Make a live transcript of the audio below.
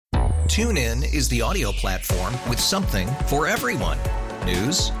TuneIn is the audio platform with something for everyone.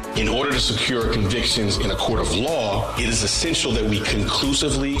 News. In order to secure convictions in a court of law, it is essential that we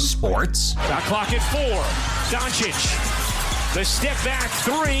conclusively. Sports. Shot clock at 4. Doncic. The step back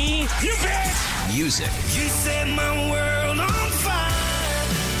 3. You bet. Music. You set my world on fire.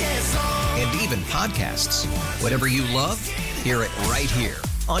 Yes, and even podcasts. Whatever you love, hear it right here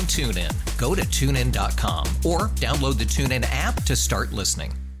on TuneIn. Go to TuneIn.com or download the TuneIn app to start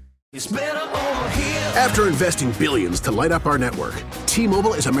listening. It's better over here. After investing billions to light up our network,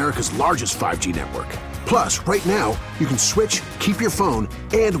 T-Mobile is America's largest 5G network. Plus, right now, you can switch, keep your phone,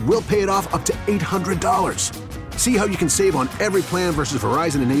 and we'll pay it off up to $800. See how you can save on every plan versus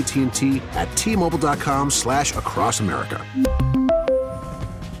Verizon and AT&T at T-Mobile.com/across America.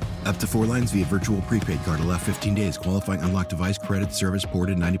 Up to 4 lines via virtual prepaid card. Allow 15 days. Qualifying unlocked device credit service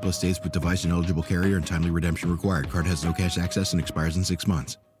ported 90-plus states with device and eligible carrier and timely redemption required. Card has no cash access and expires in 6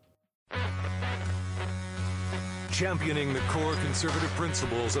 months. Championing the core conservative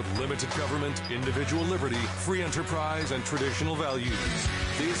principles of limited government, individual liberty, free enterprise, and traditional values.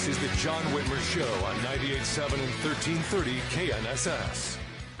 This is the John Whitmer Show on 98.7 and 1330 KNSS.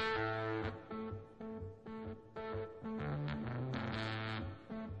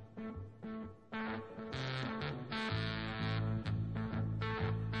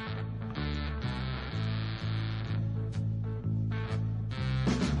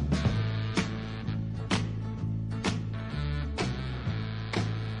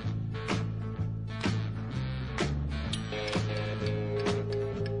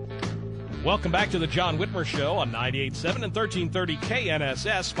 Welcome back to the John Whitmer Show on 98.7 and 1330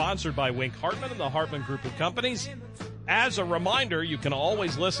 KNSS, sponsored by Wink Hartman and the Hartman Group of Companies. As a reminder, you can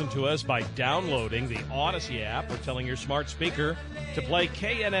always listen to us by downloading the Odyssey app or telling your smart speaker to play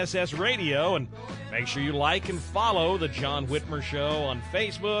KNSS Radio. And make sure you like and follow the John Whitmer Show on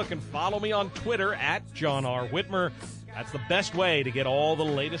Facebook and follow me on Twitter at John R. Whitmer. That's the best way to get all the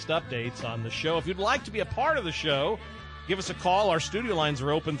latest updates on the show. If you'd like to be a part of the show, give us a call. Our studio lines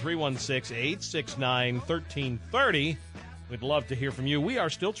are open, 316-869-1330. We'd love to hear from you. We are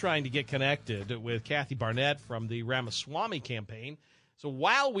still trying to get connected with Kathy Barnette from the Ramaswamy campaign. So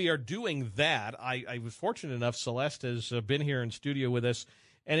while we are doing that, I was fortunate enough, Celeste has been here in studio with us.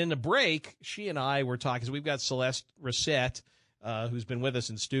 And in the break, she and I were talking. So we've got Celeste Reset, who's been with us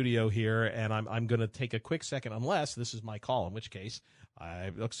in studio here. And I'm going to take a quick second, unless this is my call, in which case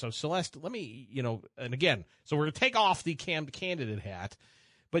so Celeste, let me, and again, so we're going to take off the candidate hat,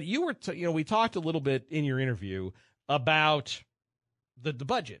 but you were, we talked a little bit in your interview about the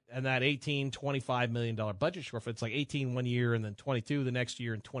budget and that $25 million budget shortfall. It's like 18 one year and then 22 the next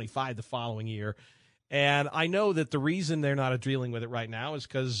year and 25 the following year. And I know that the reason they're not dealing with it right now is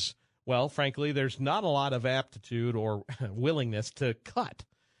because, well, frankly, there's not a lot of aptitude or willingness to cut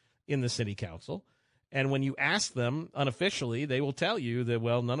in the city council. And when you ask them unofficially, they will tell you that,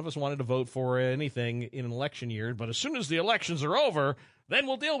 well, none of us wanted to vote for anything in an election year, but as soon as the elections are over, then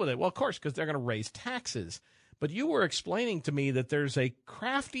we'll deal with it. Well, of course, because they're going to raise taxes. But you were explaining to me that there's a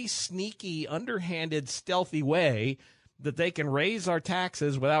crafty, sneaky, underhanded, stealthy way that they can raise our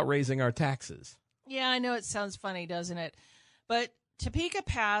taxes without raising our taxes. Yeah, I know it sounds funny, doesn't it? But Topeka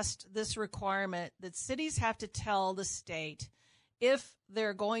passed this requirement that cities have to tell the state if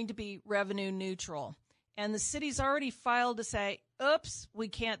they're going to be revenue neutral. And the city's already filed to say, oops, we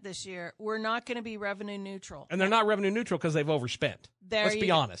can't this year. We're not going to be revenue neutral. And they're not revenue neutral because they've overspent. Let's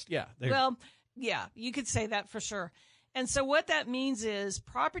be honest. Yeah. Well, yeah, you could say that for sure. And so what that means is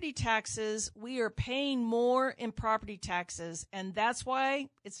property taxes, we are paying more in property taxes, and that's why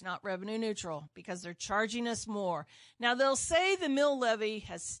it's not revenue neutral, because they're charging us more. Now, they'll say the mill levy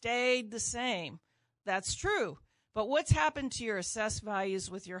has stayed the same. That's true. But what's happened to your assessed values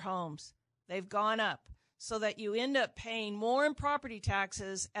with your homes? They've gone up so that you end up paying more in property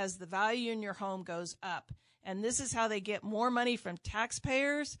taxes as the value in your home goes up. And this is how they get more money from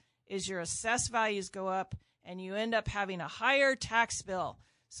taxpayers, is your assessed values go up and you end up having a higher tax bill.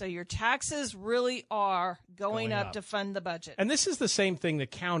 So your taxes really are going up to fund the budget. And this is the same thing the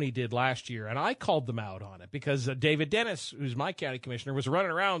county did last year, and I called them out on it because David Dennis, who's my county commissioner, was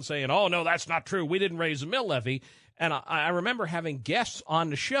running around saying, oh, no, that's not true. We didn't raise the mill levy. And I remember having guests on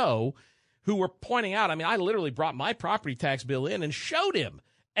the show who were pointing out, I mean, I literally brought my property tax bill in and showed him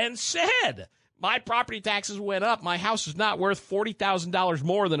and said, my property taxes went up. My house is not worth $40,000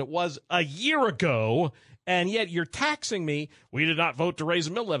 more than it was a year ago. And yet you're taxing me. We did not vote to raise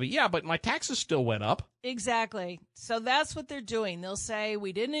the mill levy. Yeah, but my taxes still went up. Exactly. So that's what they're doing. They'll say,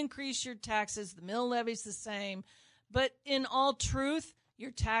 we didn't increase your taxes. The mill levy's the same. But in all truth,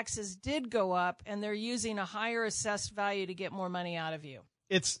 your taxes did go up, and they're using a higher assessed value to get more money out of you.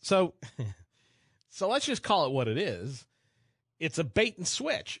 It's so let's just call it what it is. It's a bait and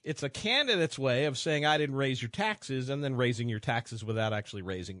switch. It's a candidate's way of saying, I didn't raise your taxes, and then raising your taxes without actually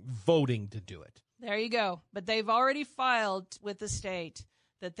voting to do it. There you go. But they've already filed with the state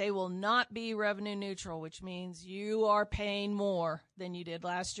that they will not be revenue neutral, which means you are paying more than you did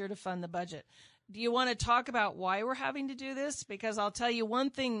last year to fund the budget. Do you want to talk about why we're having to do this? Because I'll tell you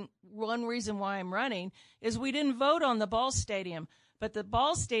one reason why I'm running is we didn't vote on the ball stadium. But the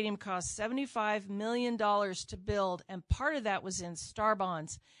ball stadium cost $75 million to build, and part of that was in star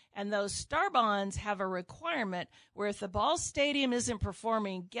bonds. And those star bonds have a requirement where if the ball stadium isn't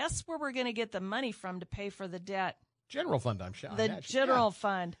performing, guess where we're going to get the money from to pay for the debt? General fund, I'm sure. The general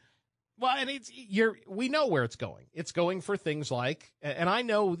fund. Well, and we know where it's going. It's going for things like, and I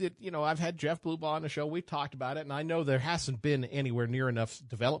know that, I've had Jeff Blubaugh on the show. We've talked about it, and I know there hasn't been anywhere near enough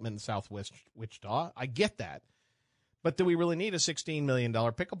development in Southwest Wichita. I get that. But do we really need a $16 million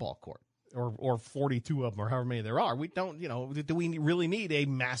pickleball court or 42 of them or however many there are? We don't, do we really need a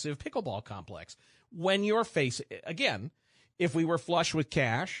massive pickleball complex? When you're facing, again, if we were flush with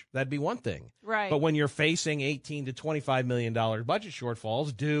cash, that'd be one thing. Right. But when you're facing $18 to $25 million budget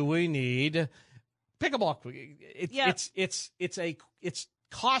shortfalls, do we need pickleball? It's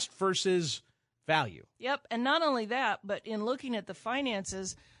cost versus value. Yep. And not only that, but in looking at the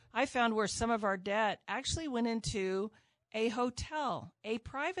finances, I found where some of our debt actually went into a hotel, a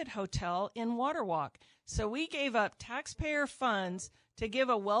private hotel in Waterwalk. So we gave up taxpayer funds to give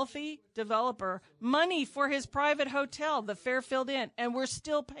a wealthy developer money for his private hotel, the Fairfield Inn, and we're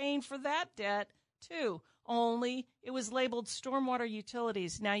still paying for that debt too. Only it was labeled stormwater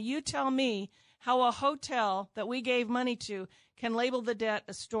utilities. Now you tell me how a hotel that we gave money to can label the debt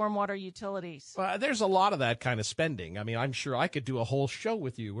as stormwater utilities. There's a lot of that kind of spending. I mean, I'm sure I could do a whole show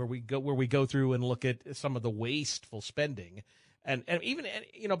with you where we go through and look at some of the wasteful spending. And even,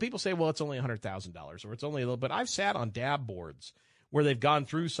 people say, well, it's only $100,000 or it's only a little, but I've sat on DAB boards where they've gone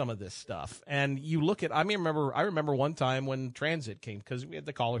through some of this stuff. And you look at, I remember one time when transit came, because we had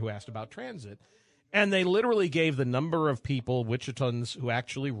the caller who asked about transit, and they literally gave the number of people, Wichitans, who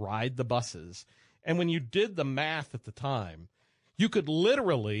actually ride the buses. And when you did the math at the time, you could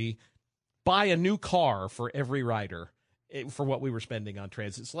literally buy a new car for every rider for what we were spending on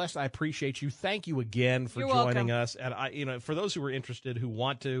transit. Celeste, I appreciate you. Thank you again for joining us. And for those who are interested, who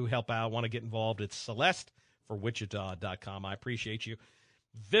want to help out, want to get involved, it's CelesteForWichita.com. I appreciate you.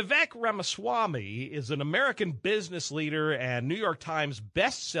 Vivek Ramaswamy is an American business leader and New York Times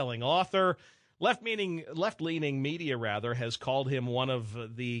best-selling author. Left-leaning media, has called him one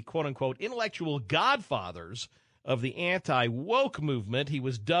of the quote-unquote intellectual godfathers of the anti-woke movement. He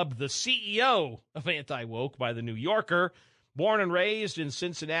was dubbed the CEO of anti-woke by the New Yorker. Born and raised in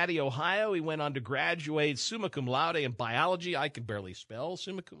Cincinnati, Ohio, he went on to graduate summa cum laude in biology. I can barely spell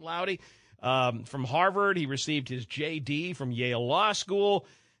summa cum laude. From Harvard, he received his J.D. from Yale Law School.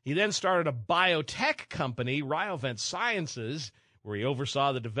 He then started a biotech company, Ryovent Sciences, where he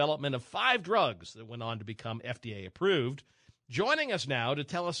oversaw the development of 5 drugs that went on to become FDA approved. Joining us now to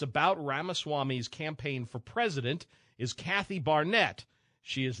tell us about Ramaswamy's campaign for president is Kathy Barnette.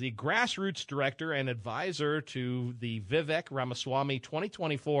 She is the grassroots director and advisor to the Vivek Ramaswamy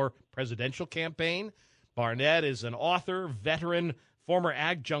 2024 presidential campaign. Barnette is an author, veteran, former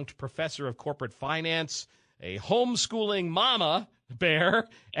adjunct professor of corporate finance, a homeschooling mama bear,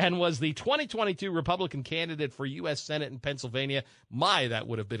 and was the 2022 Republican candidate for U.S. Senate in Pennsylvania. My, that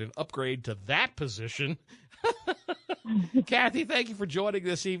would have been an upgrade to that position. Kathy, thank you for joining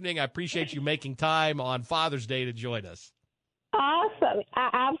this evening. I appreciate you making time on Father's Day to join us. Awesome.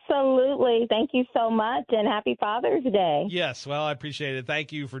 Absolutely. Thank you so much, and happy Father's Day. Yes, well, I appreciate it.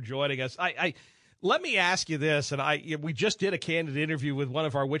 Thank you for joining us. Let me ask you this, and we just did a candidate interview with one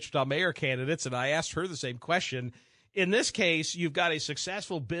of our Wichita mayor candidates, and I asked her the same question. In this case, you've got a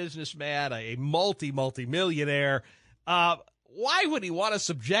successful businessman, a multi-millionaire. Why would he want to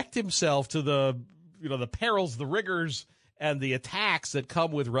subject himself to the perils, the rigors, and the attacks that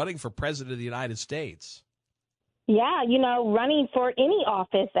come with running for president of the United States? Yeah, running for any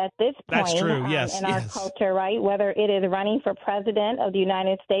office at this point. That's true, yes. In our culture, right? Whether it is running for president of the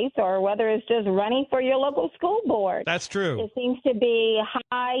United States or whether it's just running for your local school board. That's true. It seems to be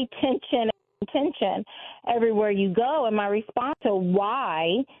high tension everywhere you go. And my response to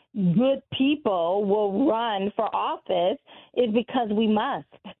why good people will run for office is because we must.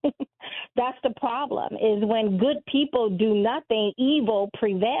 That's the problem, is when good people do nothing, evil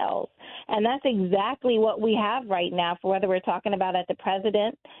prevails. And that's exactly what we have right now, for whether we're talking about at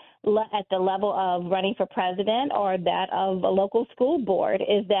the level of running for president or that of a local school board,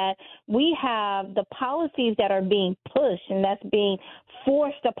 is that we have the policies that are being pushed and that's being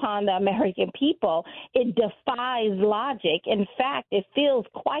forced upon the American people. It defies logic. In fact, it feels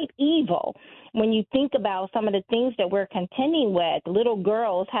quite evil when you think about some of the things that we're contending with, little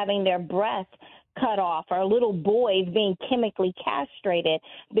girls having their breasts cut off, or little boys being chemically castrated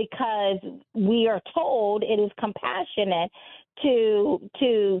because we are told it is compassionate to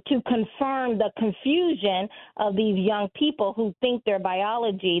confirm the confusion of these young people who think their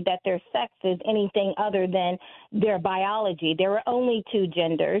biology, that their sex is anything other than their biology. There are only two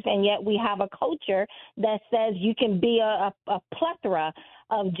genders, and yet we have a culture that says you can be a plethora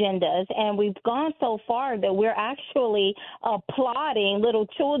of genders, and we've gone so far that we're actually applauding little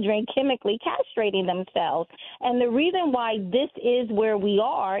children chemically castrating themselves. And the reason why this is where we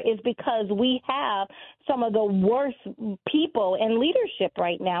are is because we have some of the worst people in leadership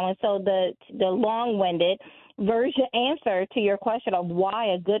right now. And so the long-winded answer to your question of why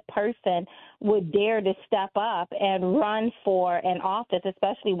a good person would dare to step up and run for an office,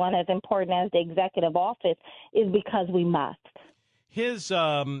 especially one as important as the executive office, is because we must. His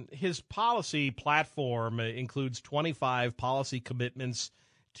policy platform includes 25 policy commitments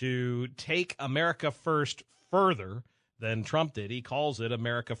to take America First further than Trump did. He calls it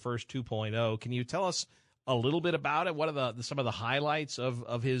America First 2.0. Can you tell us a little bit about it? What are some of the highlights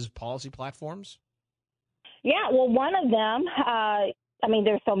of his policy platforms? Yeah, well, one of them,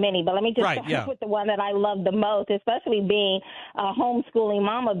 there's so many, but let me just start with the one that I love the most, especially being a homeschooling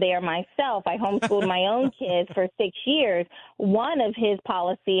mama bear myself. I homeschooled my own kids for 6 years. One of his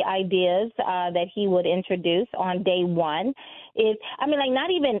policy ideas that he would introduce on day one is, not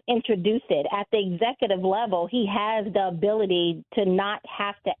even introduce it. At the executive level, he has the ability to not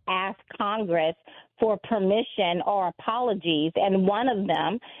have to ask Congress for permission or apologies, and one of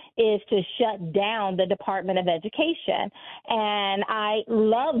them is to shut down the Department of Education. And I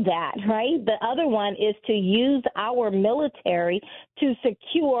love that, right? The other one is to use our military to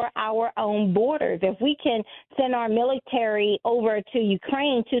secure our own borders. If we can send our military over to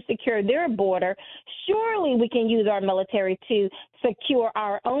Ukraine to secure their border, surely we can use our military to secure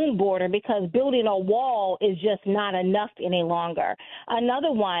our own border, because building a wall is just not enough any longer.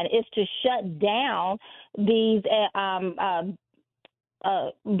 Another one is to shut down these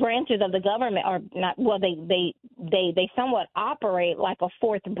branches of the government, or not. Well, they somewhat operate like a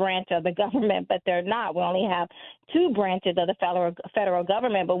fourth branch of the government, but they're not. We only have two branches of the federal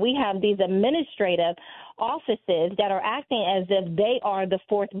government, but we have these administrative offices that are acting as if they are the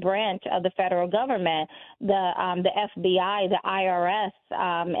fourth branch of the federal government, the FBI, the IRS,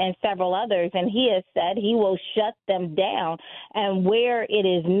 and several others. And he has said he will shut them down, and where it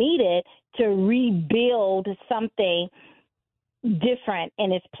is needed to rebuild something different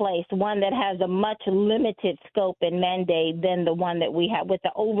in its place, one that has a much limited scope and mandate than the one that we have, with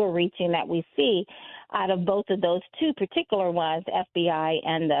the overreaching that we see out of both of those two particular ones, FBI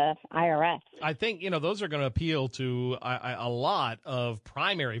and the IRS. I think, those are going to appeal to a lot of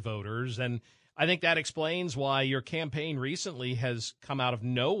primary voters, and I think that explains why your campaign recently has come out of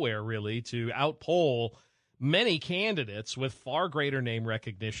nowhere, really, to outpoll many candidates with far greater name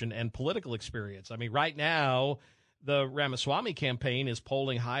recognition and political experience. Right now, the Ramaswamy campaign is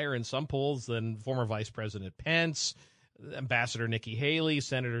polling higher in some polls than former Vice President Pence, Ambassador Nikki Haley,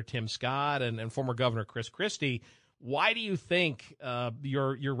 Senator Tim Scott, and former Governor Chris Christie. Why do you think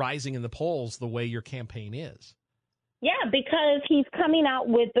you're rising in the polls the way your campaign is? Yeah, because he's coming out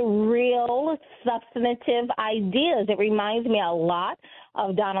with real substantive ideas. It reminds me a lot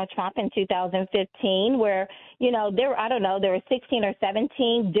of Donald Trump in 2015, where, there were 16 or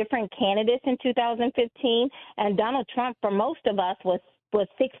 17 different candidates in 2015, and Donald Trump, for most of us, was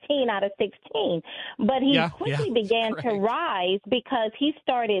 16 out of 16. But he quickly began to rise because he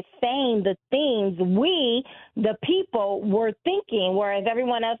started saying the things we, the people, were thinking, whereas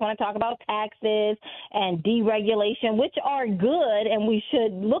everyone else want to talk about taxes and deregulation, which are good, and we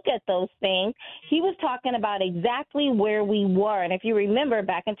should look at those things. He was talking about exactly where we were. And if you remember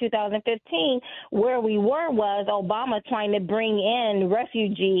back in 2015, where we were was Obama trying to bring in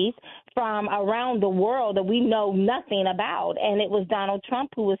refugees from around the world that we know nothing about. And it was Donald Trump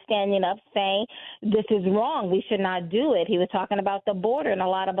who was standing up saying, this is wrong, we should not do it. He was talking about the border and a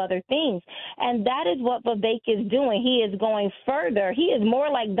lot of other things. And that is what Vivek is doing. He is going further. He is more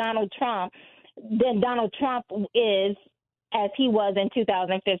like Donald Trump than Donald Trump is as he was in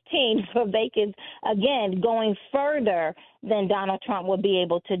 2015. Vivek is, again, going further than Donald Trump would be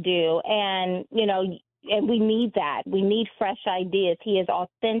able to do. And, and we need that. We need fresh ideas. He is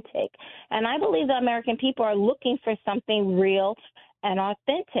authentic. And I believe the American people are looking for something real and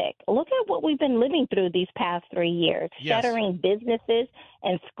authentic. Look at what we've been living through these past 3 years. Yes. Shuttering businesses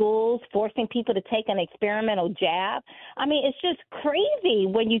and schools, forcing people to take an experimental jab. I mean, it's just crazy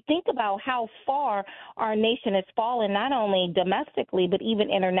when you think about how far our nation has fallen, not only domestically, but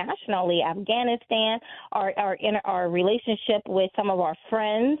even internationally. Afghanistan, our relationship with some of our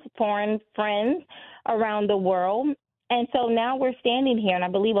friends, foreign friends around the world. And so now we're standing here, and I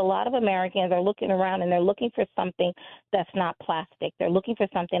believe a lot of Americans are looking around and they're looking for something that's not plastic. They're looking for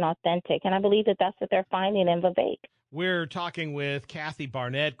something authentic, and I believe that that's what they're finding in Vivek. We're talking with Kathy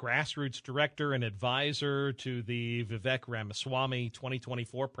Barnette, grassroots director and advisor to the Vivek Ramaswamy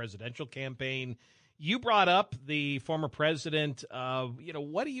 2024 presidential campaign. You brought up the former president.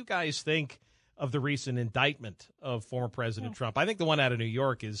 What do you guys think of the recent indictment of former President Trump? I think the one out of New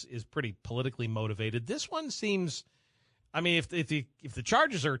York is pretty politically motivated. This one seems... I mean, if the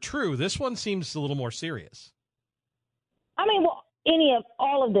charges are true, this one seems a little more serious. I mean, well,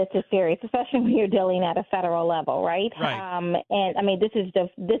 all of this is serious, especially when you're dealing at a federal level, right? Right. And I mean, this is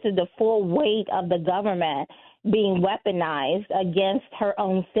the full weight of the government being weaponized against her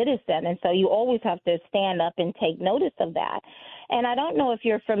own citizen, and so you always have to stand up and take notice of that. And I don't know if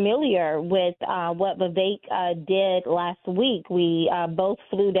you're familiar with what Vivek did last week. We both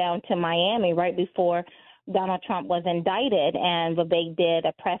flew down to Miami right before Donald Trump was indicted, and Vivek did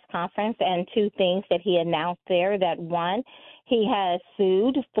a press conference, and two things that he announced there. That one, he has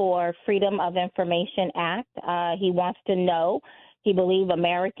sued for Freedom of Information Act. He wants to know, he believes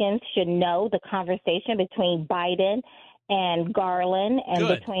Americans should know the conversation between Biden and Garland and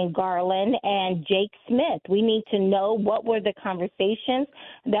Good. between Garland and Jake Smith. We need to know what were the conversations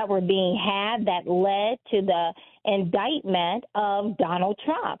that were being had that led to the indictment of Donald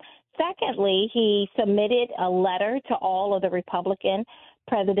Trump. Secondly, he submitted a letter to all of the Republican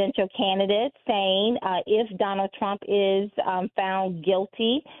presidential candidates saying if Donald Trump is found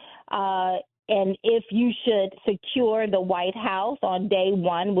guilty and if you should secure the White House on day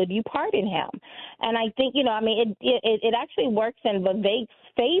one, would you pardon him? And I think, it actually works in Vivek's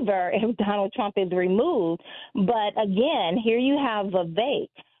favor if Donald Trump is removed. But again, here you have Vivek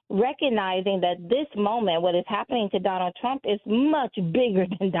recognizing that this moment, what is happening to Donald Trump, is much bigger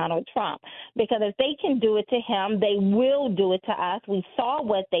than Donald Trump. Because if they can do it to him, they will do it to us. We saw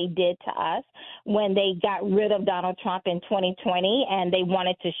what they did to us when they got rid of Donald Trump in 2020, and they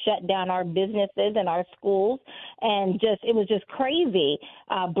wanted to shut down our businesses and our schools. And it was just crazy.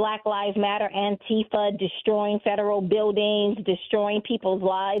 Black Lives Matter, Antifa, destroying federal buildings, destroying people's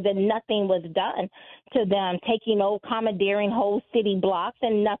lives, and nothing was done to them, commandeering whole city blocks,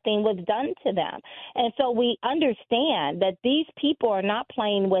 and nothing was done to them. And so we understand that these people are not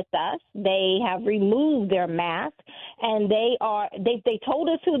playing with us. They have removed their mask, and they told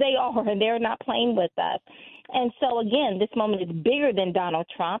us who they are, and they're not playing with us. And so, again, this moment is bigger than Donald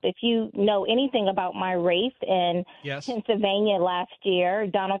Trump. If you know anything about my race in Pennsylvania last year,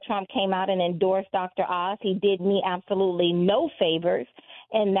 Donald Trump came out and endorsed Dr. Oz. He did me absolutely no favors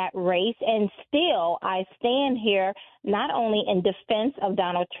in that race. And still, I stand here not only in defense of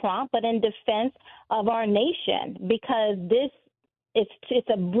Donald Trump, but in defense of our nation, because it's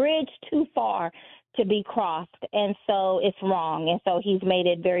a bridge too far to be crossed. And so it's wrong. And so he's made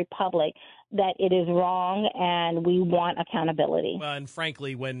it very public that it is wrong, and we want accountability. Well, and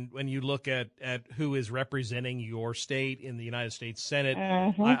frankly, when you look at who is representing your state in the United States Senate,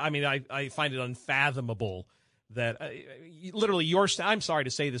 I find it unfathomable that literally I'm sorry to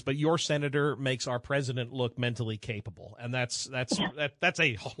say this, but your senator makes our president look mentally capable, and that's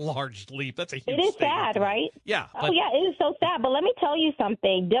a large leap. That's a huge. It is sad, right? Yeah. It is so sad. But let me tell you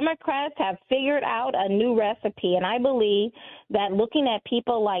something. Democrats have figured out a new recipe, and I believe that looking at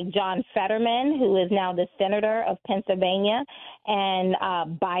people like John Fetterman, who is now the senator of Pennsylvania, and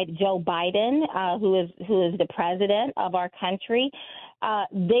Joe Biden, who is the president of our country,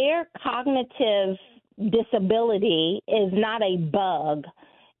 their cognitive disability is not a bug.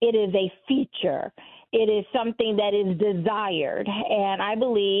 It is a feature. It is something that is desired. And I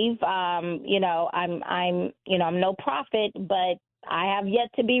believe, I'm no prophet, but I have yet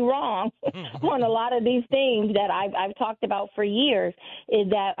to be wrong on a lot of these things that I've talked about for years, is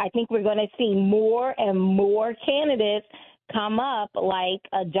that I think we're going to see more and more candidates come up like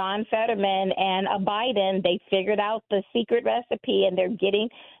a John Fetterman and a Biden. They figured out the secret recipe, and they're getting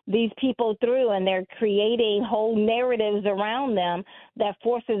these people through, and they're creating whole narratives around them that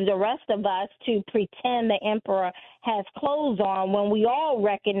forces the rest of us to pretend the emperor has clothes on when we all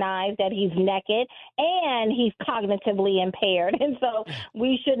recognize that he's naked and he's cognitively impaired. And so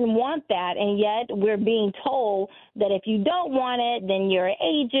we shouldn't want that. And yet we're being told that if you don't want it, then you're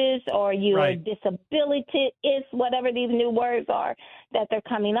ageist or you're disability-ist, whatever these new words are that they're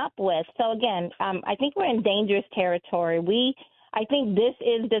coming up with. So again, I think we're in dangerous territory. I think this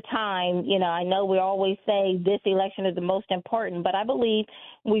is the time. I know we always say this election is the most important, but I believe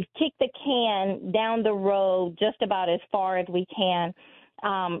we've kicked the can down the road just about as far as we can.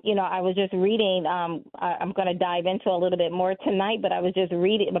 I was just reading, I'm going to dive into a little bit more tonight, but I was just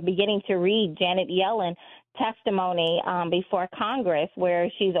beginning to read Janet Yellen's testimony before Congress,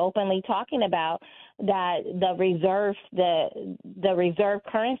 where she's openly talking about that the reserve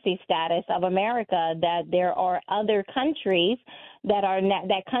currency status of America, that there are other countries that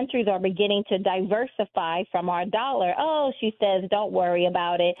countries are beginning to diversify from our dollar. Oh, she says, don't worry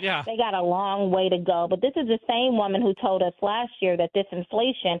about it. Yeah. They got a long way to go. But this is the same woman who told us last year that this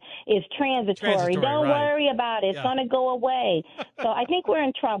inflation is transitory. Don't worry about it. It's going to go away. So I think we're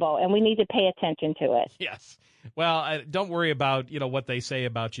in trouble, and we need to pay attention to it. Yes. Well, don't worry about, what they say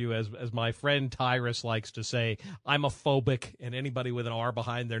about you. As my friend Tyrus likes to say, I'm a phobic, and anybody with an R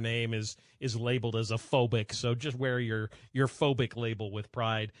behind their name is labeled as a phobic. So just wear your phobic label with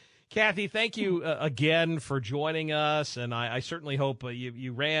pride. Kathy, thank you again for joining us, and I certainly hope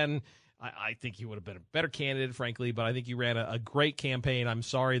you ran. I think you would have been a better candidate, frankly, but I think you ran a great campaign. I'm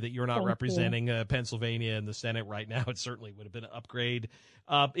sorry that you're not representing Pennsylvania in the Senate right now. It certainly would have been an upgrade.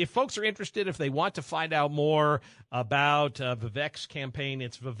 If folks are interested, if they want to find out more about Vivek's campaign,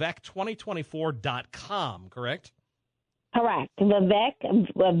 it's Vivek2024.com, correct? Correct. Vivek,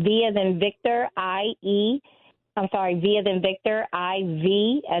 V as in Victor, V as in Victor,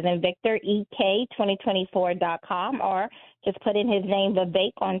 IV as in Victor, EK, 2024.com, or just put in his name,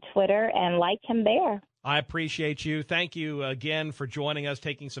 Vivek, on Twitter and like him there. I appreciate you. Thank you again for joining us,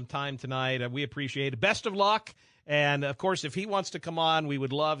 taking some time tonight. We appreciate it. Best of luck. And, of course, if he wants to come on, we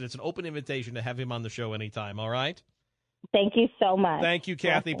would love, it's an open invitation to have him on the show anytime, all right? Thank you so much. Thank you,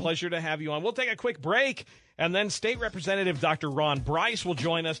 Kathy. Pleasure to have you on. We'll take a quick break, and then State Representative Dr. Ron Bryce will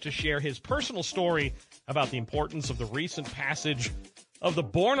join us to share his personal story about the importance of the recent passage of the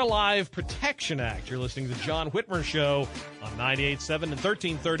Born Alive Protection Act. You're listening to the John Whitmer Show on 98.7 and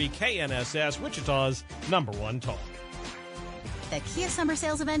 1330 KNSS, Wichita's #1 talk. The Kia Summer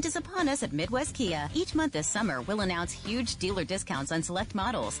Sales event is upon us at Midwest Kia. Each month this summer, we'll announce huge dealer discounts on select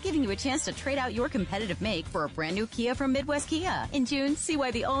models, giving you a chance to trade out your competitive make for a brand new Kia from Midwest Kia. In June, see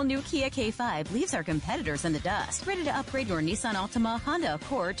why the all-new Kia K5 leaves our competitors in the dust. Ready to upgrade your Nissan Altima, Honda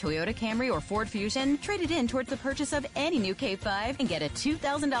Accord, Toyota Camry, or Ford Fusion? Trade it in towards the purchase of any new K5 and get a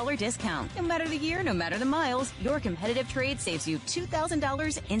 $2,000 discount. No matter the year, no matter the miles, your competitive trade saves you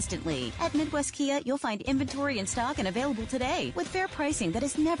 $2,000 instantly. At Midwest Kia, you'll find inventory in stock and available today, with fair pricing that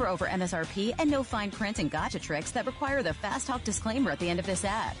is never over MSRP and no fine print and gotcha tricks that require the fast talk disclaimer at the end of this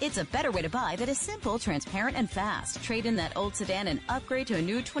ad. It's a better way to buy that is simple, transparent, and fast. Trade in that old sedan and upgrade to a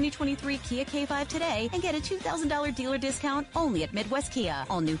new 2023 Kia K5 today and get a $2,000 dealer discount only at Midwest Kia.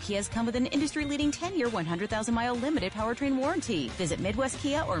 All new Kias come with an industry-leading 10-year, 100,000-mile limited powertrain warranty. Visit Midwest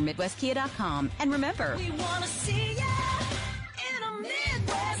Kia or MidwestKia.com. And remember, We want to see ya in a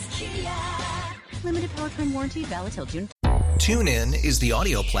Midwest Kia. limited powertrain warranty valid till June. TuneIn is the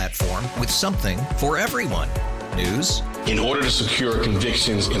audio platform with something for everyone. News. In order to secure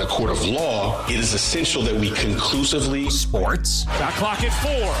convictions in a court of law, it is essential that we conclusively. Sports. Got clock at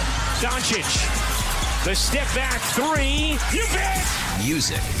 4. Doncic. The step back 3. You bet.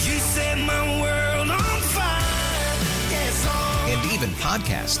 Music. You set my world on fire. Yes, and even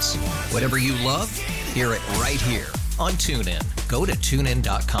podcasts. Whatever you love, hear it right here on TuneIn. Go to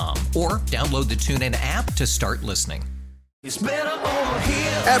TuneIn.com or download the TuneIn app to start listening. It's better over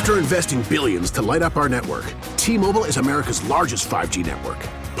here. After investing billions to light up our network, T-Mobile is America's largest 5G network.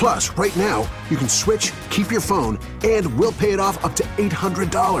 Plus, right now, you can switch, keep your phone, and we'll pay it off up to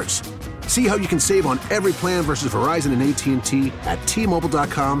 $800. See how you can save on every plan versus Verizon and AT&T at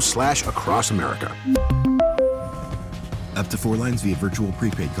T-Mobile.com/across America. Up to 4 lines via virtual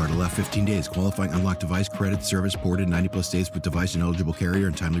prepaid card. Allow 15 days. Qualifying unlocked device credit service ported 90-plus days with device and eligible carrier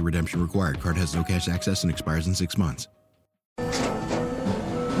and timely redemption required. Card has no cash access and expires in 6 months.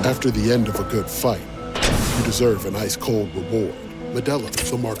 After the end of a good fight, you deserve an ice-cold reward. Modelo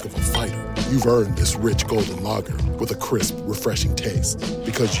is the mark of a fighter. You've earned this rich golden lager with a crisp, refreshing taste.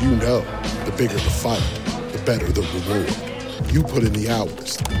 Because you know, the bigger the fight, the better the reward. You put in the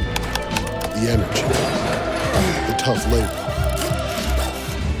hours, the energy, the tough labor.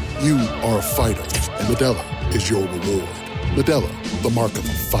 You are a fighter, and Modelo is your reward. Modelo, the mark of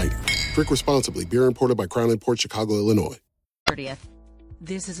a fighter. Drink responsibly. Beer imported by Crown Imports, Chicago, Illinois. 30th.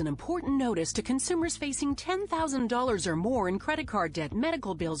 This is an important notice to consumers facing $10,000 or more in credit card debt,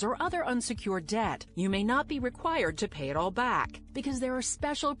 medical bills, or other unsecured debt. You may not be required to pay it all back because there are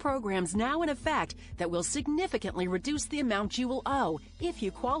special programs now in effect that will significantly reduce the amount you will owe if you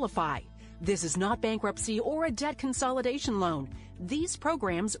qualify. This is not bankruptcy or a debt consolidation loan. These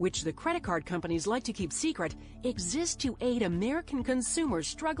programs, which the credit card companies like to keep secret, exist to aid American consumers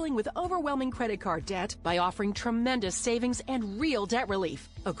struggling with overwhelming credit card debt by offering tremendous savings and real debt relief.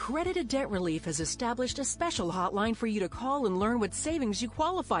 Accredited Debt Relief has established a special hotline for you to call and learn what savings you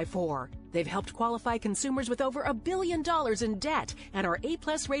qualify for. They've helped qualify consumers with over $1 billion in debt and are A+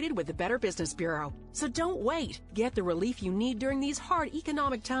 rated with the Better Business Bureau. So don't wait. Get the relief you need during these hard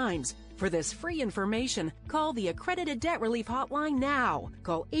economic times. For this free information, call the Accredited Debt Relief Hotline now.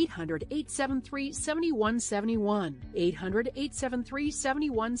 Call 800-873-7171.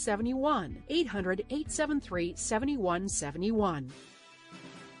 800-873-7171. 800-873-7171.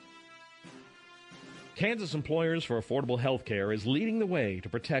 Kansas Employers for Affordable Health Care is leading the way to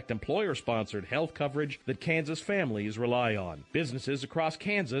protect employer-sponsored health coverage that Kansas families rely on. Businesses across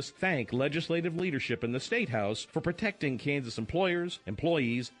Kansas thank legislative leadership in the State House for protecting Kansas employers,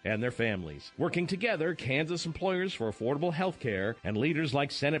 employees, and their families. Working together, Kansas Employers for Affordable Health Care and leaders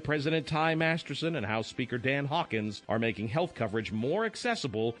like Senate President Ty Masterson and House Speaker Dan Hawkins are making health coverage more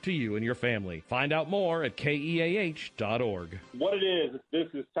accessible to you and your family. Find out more at KEAH.org. What it is, this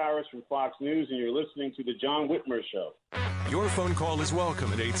is Tyrus from Fox News, and you're listening to The John Whitmer Show. Your phone call is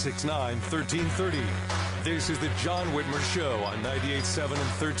welcome at 869-1330. This is The John Whitmer Show on 98.7 and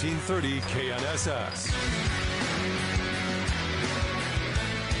 1330 KNSS.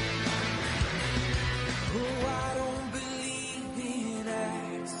 Oh, I don't believe in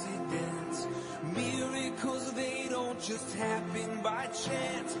accidents. Miracles, they don't just happen by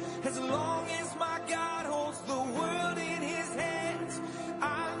chance. As long as my God holds the world in his hands,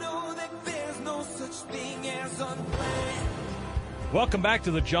 I know that there's no such thing as unplanned. Welcome back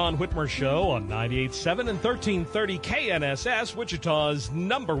to the John Whitmer Show on 98.7 and 1330 KNSS, Wichita's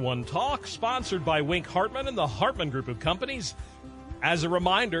 #1 talk, sponsored by Wink Hartman and the Hartman Group of Companies. As a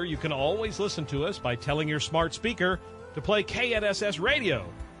reminder, you can always listen to us by telling your smart speaker to play KNSS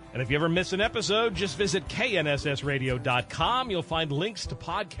Radio. And if you ever miss an episode, just visit knssradio.com. You'll find links to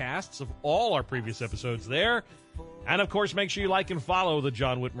podcasts of all our previous episodes there. And, of course, make sure you like and follow the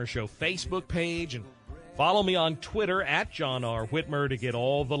John Whitmer Show Facebook page, and follow me on Twitter at John R. Whitmer to get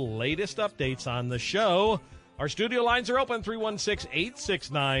all the latest updates on the show. Our studio lines are open,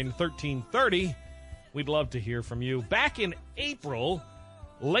 316-869-1330. We'd love to hear from you. Back in April,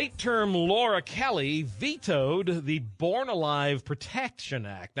 late-term Laura Kelly vetoed the Born Alive Protection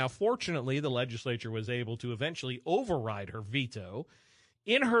Act. Now, fortunately, the legislature was able to eventually override her veto.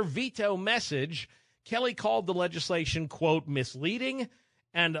 In her veto message, Kelly called the legislation, quote, misleading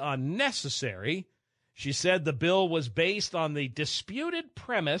and unnecessary. She said the bill was based on the disputed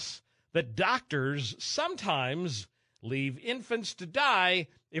premise that doctors sometimes leave infants to die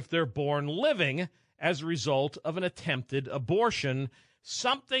if they're born living as a result of an attempted abortion,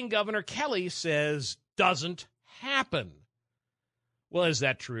 something Governor Kelly says doesn't happen. Well, is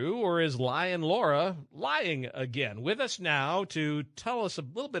that true, or is Lion Laura lying again? With us now to tell us a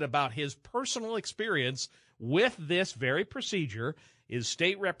little bit about his personal experience with this very procedure is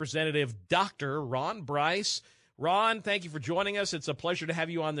State Representative Dr. Ron Bryce. Ron, thank you for joining us. It's a pleasure to have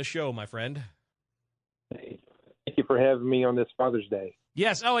you on the show, my friend. Thank you for having me on this Father's Day.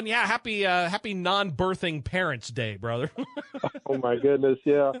 Yes. Oh, and yeah, happy non-birthing Parents' Day, brother. Oh, my goodness,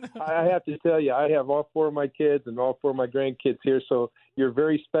 yeah. I have to tell you, I have all 4 of my kids and all 4 of my grandkids here, so you're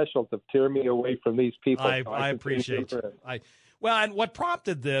very special to tear me away from these people. I appreciate it. Well, and what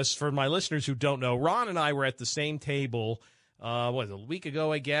prompted this, for my listeners who don't know, Ron and I were at the same table a week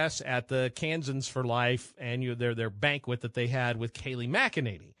ago, I guess, at the Kansans for Life and their banquet that they had with Kayleigh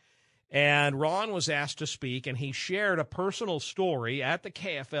McEnany. And Ron was asked to speak, and he shared a personal story at the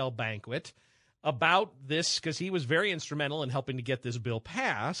KFL banquet about this because he was very instrumental in helping to get this bill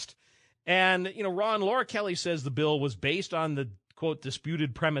passed. And, Ron, Laura Kelly says the bill was based on the, quote,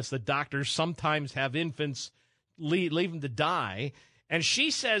 disputed premise that doctors sometimes have infants leave them to die. And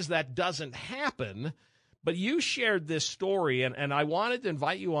she says that doesn't happen. But you shared this story, and I wanted to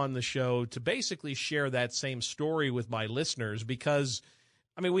invite you on the show to basically share that same story with my listeners because,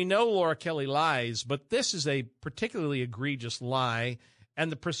 we know Laura Kelly lies, but this is a particularly egregious lie,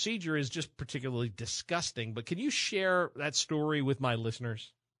 and the procedure is just particularly disgusting. But can you share that story with my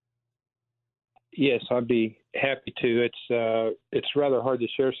listeners? Yes, I'd be happy to. It's rather hard to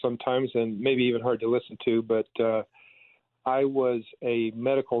share sometimes, and maybe even hard to listen to. But I was a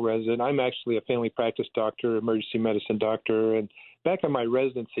medical resident. I'm actually a family practice doctor, emergency medicine doctor. And back in my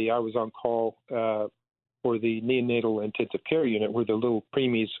residency, I was on call for the neonatal intensive care unit, where the little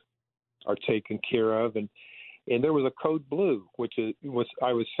preemies are taken care of. And there was a code blue, which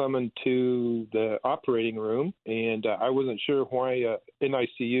I was summoned to the operating room, and I wasn't sure why an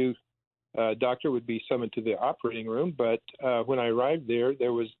ICU doctor would be summoned to the operating room. But when I arrived there,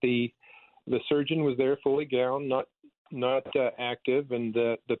 was the surgeon was there, fully gowned, not active, and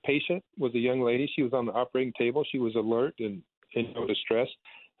the patient was a young lady. She was on the operating table. She was alert and in no distress.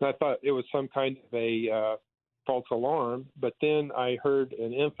 And I thought it was some kind of a false alarm. But then I heard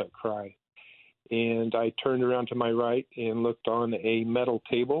an infant cry. And I turned around to my right and looked on a metal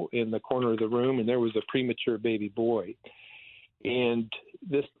table in the corner of the room, and there was a premature baby boy. And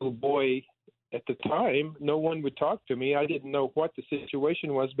this little boy, at the time, no one would talk to me. I didn't know what the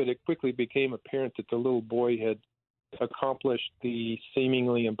situation was, but it quickly became apparent that the little boy had accomplished the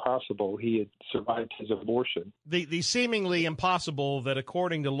seemingly impossible. He had survived his abortion. The seemingly impossible that,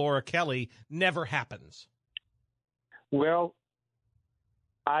 according to Laura Kelly, never happens. Well,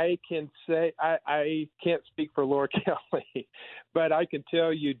 I can say I can't speak for Laura Kelly, but I can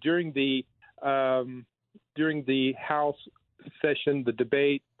tell you during the House session, the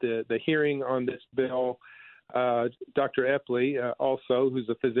debate, the hearing on this bill, Dr. Epley, also, who's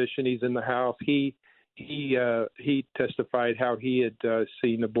a physician, he's in the House. He testified how he had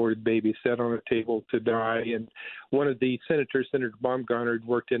seen aborted babies set on a table to die, and one of the senators, Senator Baumgartner,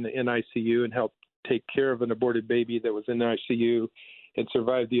 worked in the NICU and helped take care of an aborted baby that was in the ICU and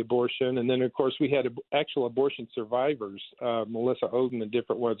survived the abortion. And then, of course, we had actual abortion survivors, Melissa Oden and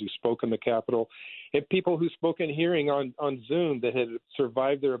different ones who spoke in the Capitol, and people who spoke in hearing on Zoom that had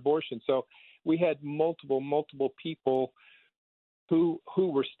survived their abortion. So we had multiple people who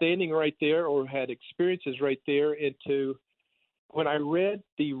were standing right there or had experiences right there. And when I read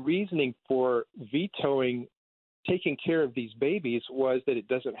the reasoning for vetoing taking care of these babies was that it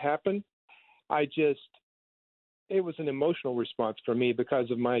doesn't happen, it was an emotional response for me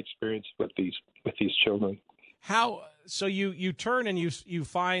because of my experience with these children. So you turn and you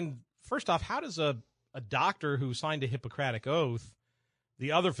find, first off, how does a doctor who signed a Hippocratic oath,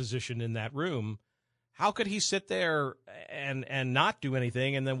 the other physician in that room, how could he sit there and not do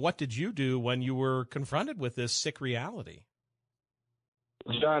anything? And then what did you do when you were confronted with this sick reality?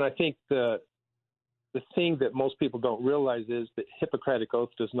 John, I think the thing that most people don't realize is that Hippocratic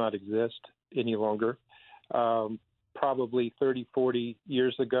oath does not exist any longer. Probably 30, 40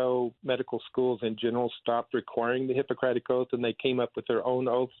 years ago, medical schools in general stopped requiring the Hippocratic oath, and they came up with their own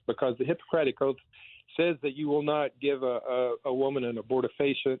oaths because the Hippocratic oath says that you will not give a woman an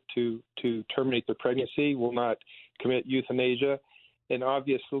abortifacient to terminate their pregnancy, will not commit euthanasia. And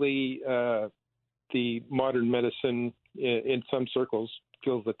obviously, the modern medicine in some circles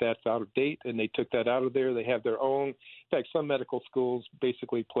feels that that's out of date, and they took that out of there. They have their own. In fact, some medical schools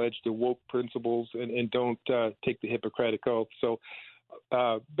basically pledge to woke principles and don't take the Hippocratic oath. So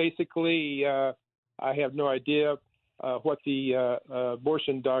basically, I have no idea what the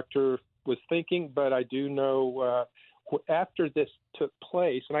abortion doctor was thinking, but I do know after this took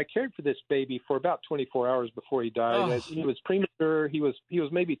place, and I cared for this baby for about 24 hours before he died. Oh. He was premature. He was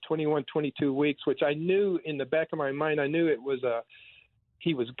maybe 21, 22 weeks, which I knew in the back of my mind, I knew it was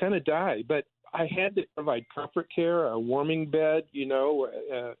he was going to die, but I had to provide comfort care, a warming bed,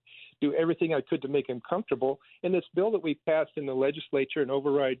 do everything I could to make him comfortable. And this bill that we passed in the legislature and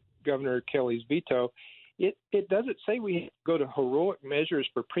override Governor Kelly's veto, it doesn't say we have to go to heroic measures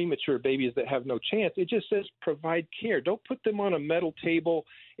for premature babies that have no chance. It just says provide care. Don't put them on a metal table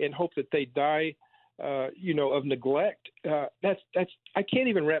and hope that they die, of neglect. I can't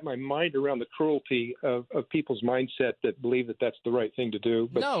even wrap my mind around the cruelty of people's mindset that believe that that's the right thing to do.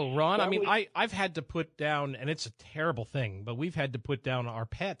 But no, Ron, I've had to put down, and it's a terrible thing, but we've had to put down our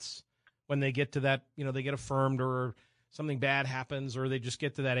pets when they get to that, they get affirmed or something bad happens or they just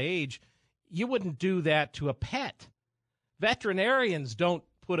get to that age. You wouldn't do that to a pet. Veterinarians don't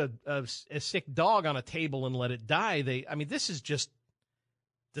put a sick dog on a table and let it die. This is just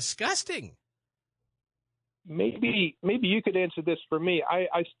disgusting. Maybe you could answer this for me.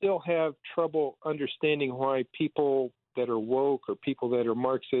 I still have trouble understanding why people that are woke or people that are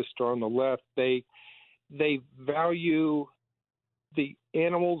Marxist or on the left, they value the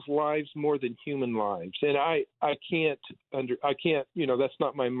animals' lives more than human lives. And I can't, that's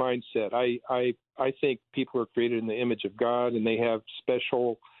not my mindset. I think people are created in the image of God, and they have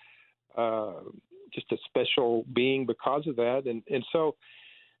special, just a special being because of that. And so,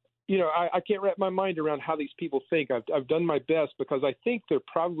 I can't wrap my mind around how these people think. I've done my best because I think there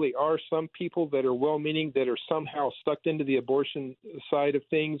probably are some people that are well-meaning that are somehow sucked into the abortion side of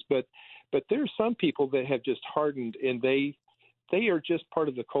things, but there are some people that have just hardened, and they are just part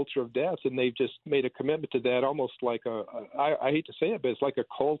of the culture of death, and they've just made a commitment to that, almost like I hate to say it, but it's like a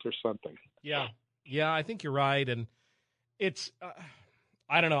cult or something. Yeah, I think you're right, and it's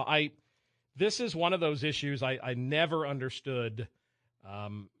I don't know. This is one of those issues I never understood.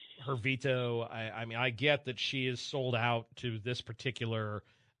 Her veto. I mean, I get that she is sold out to this particular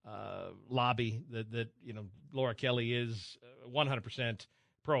lobby. That Laura Kelly is 100%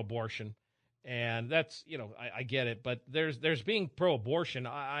 pro-abortion, and that's I get it. But there's being pro-abortion.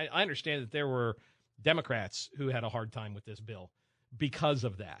 I understand that there were Democrats who had a hard time with this bill because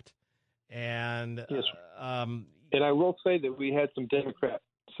of that, and yes. And I will say that we had some Democrat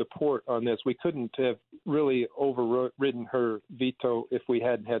support on this. We couldn't have really overridden her veto if we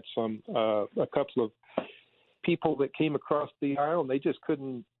hadn't had a couple of people that came across the aisle, and they just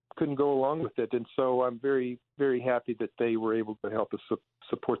couldn't go along with it. And so I'm very, very happy that they were able to help us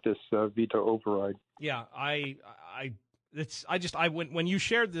support this veto override. Yeah, when you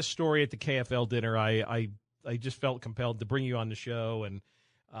shared this story at the KFL dinner, I just felt compelled to bring you on the show, and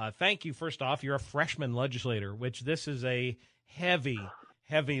thank you. First off, you're a freshman legislator, which this is a heavy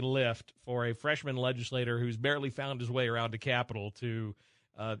lift for a freshman legislator who's barely found his way around the Capitol to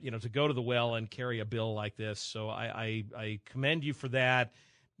go to the well and carry a bill like this. So I commend you for that.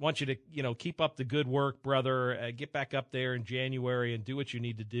 Want you to keep up the good work, brother. Get back up there in January and do what you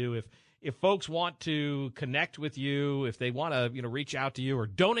need to do. If folks want to connect with you, if they want to reach out to you or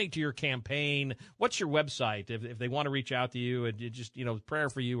donate to your campaign, what's your website? If they want to reach out to you and just prayer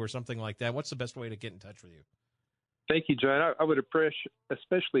for you or something like that, what's the best way to get in touch with you? Thank you, John. I would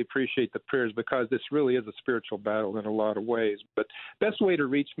especially appreciate the prayers because this really is a spiritual battle in a lot of ways. But best way to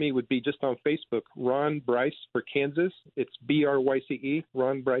reach me would be just on Facebook, Ron Bryce for Kansas. It's BRYCE,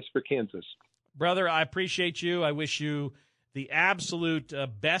 Ron Bryce for Kansas. Brother, I appreciate you. I wish you the absolute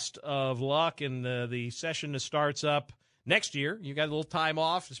best of luck in the session that starts up next year. You got a little time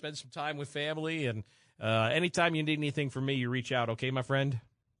off to spend some time with family. And anytime you need anything from me, you reach out. Okay, my friend?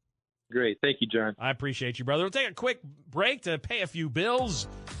 Great. Thank you, John. I appreciate you, brother. We'll take a quick break to pay a few bills.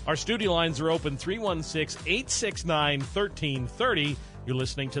 Our studio lines are open 316-869-1330. You're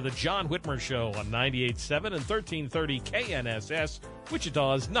listening to the John Whitmer Show on 98.7 and 1330 KNSS,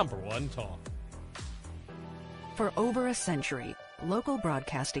 Wichita's #1 talk. For over a century, local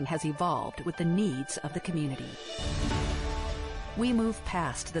broadcasting has evolved with the needs of the community. We move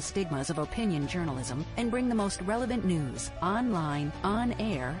past the stigmas of opinion journalism and bring the most relevant news online, on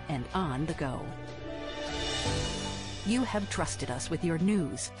air, and on the go. You have trusted us with your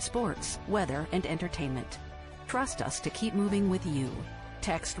news, sports, weather, and entertainment. Trust us to keep moving with you.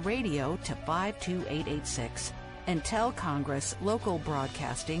 Text radio to 52886 and tell Congress local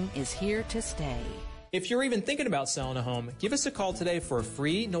broadcasting is here to stay. If you're even thinking about selling a home, give us a call today for a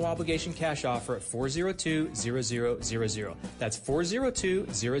free, no-obligation cash offer at 402-0000. That's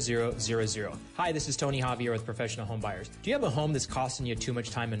 402-0000. Hi, this is Tony Javier with Professional Home Buyers. Do you have a home that's costing you too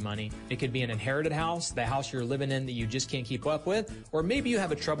much time and money? It could be an inherited house, the house you're living in that you just can't keep up with, or maybe you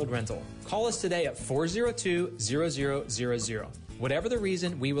have a troubled rental. Call us today at 402-0000. Whatever the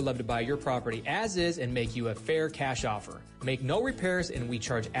reason, we would love to buy your property as is and make you a fair cash offer. Make no repairs, and we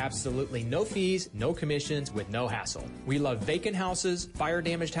charge absolutely no fees, no commissions, with no hassle. We love vacant houses,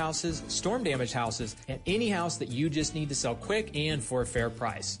 fire-damaged houses, storm-damaged houses, and any house that you just need to sell quick and for a fair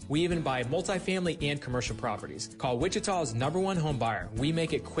price. We even buy multifamily and commercial properties. Call Wichita's #1 home buyer. We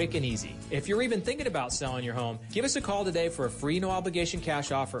make it quick and easy. If you're even thinking about selling your home, give us a call today for a free, no-obligation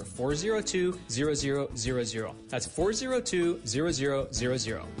cash offer at 402-0000. That's 402-0000.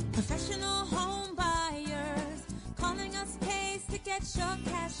 Professional home buyers calling us pays to get your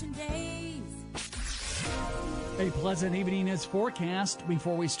cash in days. A pleasant evening is forecast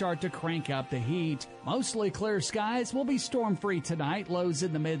before we start to crank up the heat. Mostly clear skies will be storm-free tonight, lows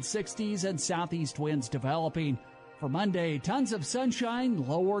in the mid-60s and southeast winds developing. For Monday, tons of sunshine,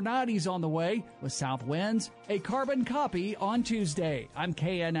 lower 90s on the way with south winds, a carbon copy on Tuesday. I'm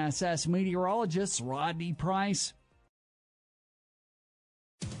KNSS meteorologist Rodney Price.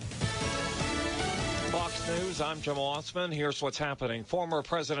 Fox News, I'm Jim Osman. Here's what's happening. Former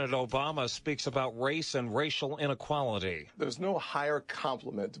President Obama speaks about race and racial inequality. There's no higher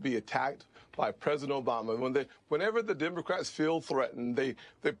compliment to be attacked by President Obama. Whenever the Democrats feel threatened, they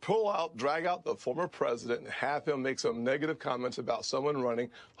drag out the former president and have him make some negative comments about someone running,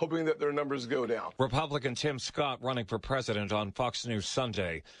 hoping that their numbers go down. Republican Tim Scott running for president on Fox News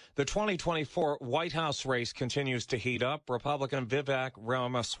Sunday. The 2024 White House race continues to heat up. Republican Vivek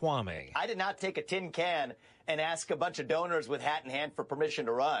Ramaswamy. I did not take a tin can and ask a bunch of donors with hat in hand for permission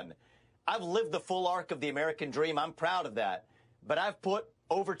to run. I've lived the full arc of the American dream. I'm proud of that. But I've put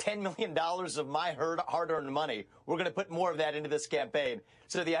over $10 million of my hard-earned money. We're going to put more of that into this campaign.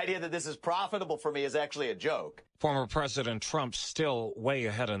 So the idea that this is profitable for me is actually a joke. Former President Trump still way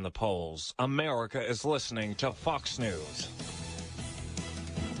ahead in the polls. America is listening to Fox News.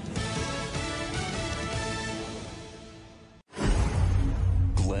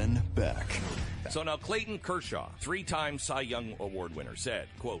 Glenn Beck. So now Clayton Kershaw, 3-time Cy Young Award winner, said,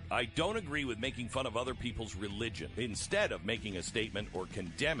 quote, "I don't agree with making fun of other people's religion. Instead of making a statement or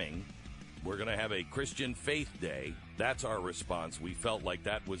condemning, we're going to have a Christian Faith Day. That's our response. We felt like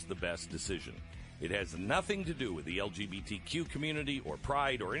that was the best decision. It has nothing to do with the LGBTQ community or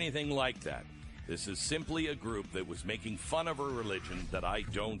pride or anything like that. This is simply a group that was making fun of a religion that I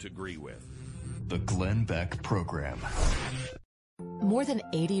don't agree with." The Glenn Beck Program. More than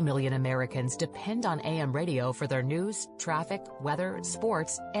 80 million Americans depend on AM radio for their news, traffic, weather,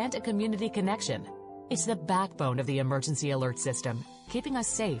 sports, and a community connection. It's the backbone of the emergency alert system, keeping us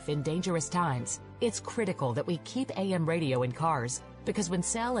safe in dangerous times. It's critical that we keep AM radio in cars, because when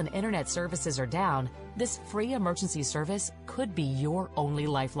cell and internet services are down, this free emergency service could be your only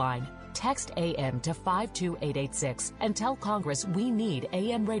lifeline. Text AM to 52886 and tell Congress we need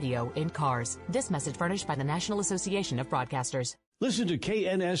AM radio in cars. This message furnished by the National Association of Broadcasters. Listen to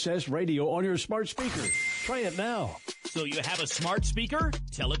KNSS Radio on your smart speaker. Try it now. So you have a smart speaker?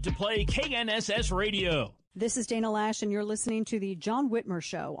 Tell it to play KNSS Radio. This is Dana Lash, and you're listening to the John Whitmer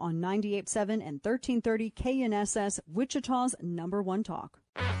Show on 98.7 and 1330 KNSS, Wichita's #1 talk.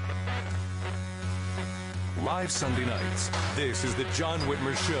 Live Sunday nights, this is the John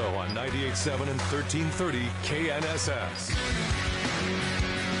Whitmer Show on 98.7 and 1330 KNSS.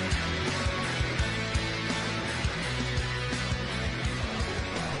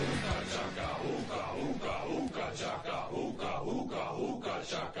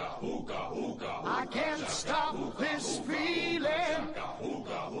 I can't stop this feeling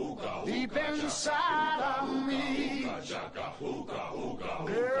deep inside of me.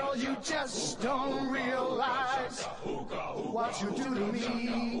 Girl, you just don't realize what you do to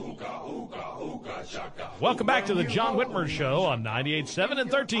me. Welcome back to the John Whitmer Show on 98.7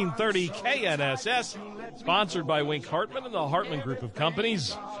 and 1330 KNSS, sponsored by Wink Hartman and the Hartman Group of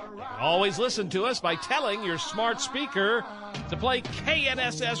Companies. Always listen to us by telling your smart speaker to play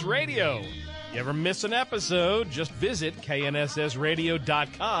KNSS Radio. You ever miss an episode, just visit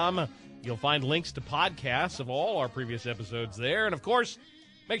knssradio.com. You'll find links to podcasts of all our previous episodes there. And, of course,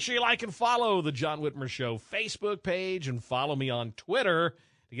 make sure you like and follow the John Whitmer Show Facebook page and follow me on Twitter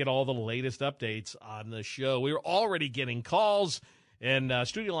to get all the latest updates on the show. We're already getting calls, and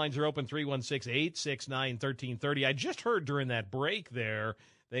studio lines are open 316-869-1330. I just heard during that break there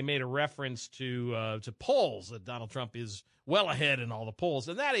they made a reference to polls that Donald Trump is well ahead in all the polls,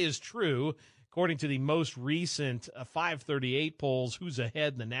 and that is true. According to the most recent 538 polls, who's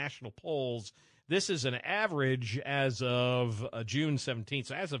ahead in the national polls, this is an average as of June 17th.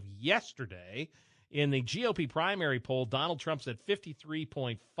 So as of yesterday, in the GOP primary poll, Donald Trump's at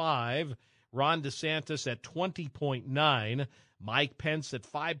 53.5, Ron DeSantis at 20.9, Mike Pence at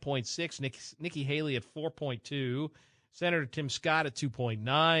 5.6, Nikki Haley at 4.2, Senator Tim Scott at 2.9,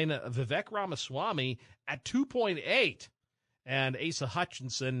 Vivek Ramaswamy at 2.8, and Asa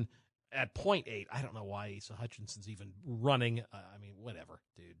Hutchinson at 0.8. I don't know why Asa Hutchinson's even running. I mean, whatever,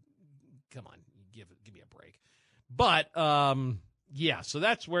 dude. Come on, give me a break. But, yeah, so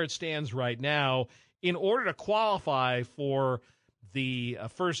that's where it stands right now. In order to qualify for the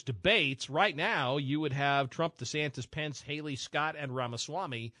first debates, right now you would have Trump, DeSantis, Pence, Haley, Scott, and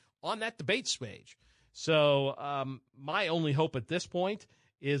Ramaswamy on that debate stage. So my only hope at this point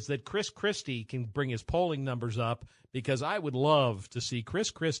is that Chris Christie can bring his polling numbers up, because I would love to see Chris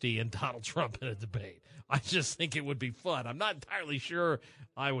Christie and Donald Trump in a debate. I just think it would be fun. I'm not entirely sure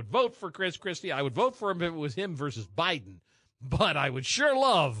I would vote for Chris Christie. I would vote for him if it was him versus Biden. But I would sure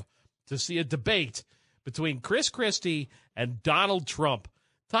love to see a debate between Chris Christie and Donald Trump.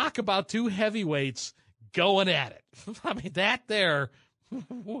 Talk about two heavyweights going at it. I mean, that there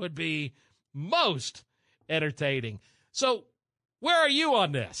would be most entertaining. So where are you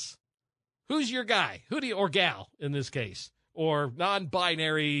on this? Who's your guy? Who do you, or gal in this case, or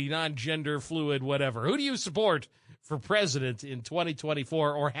non-binary, non-gender fluid, whatever? Who do you support for president in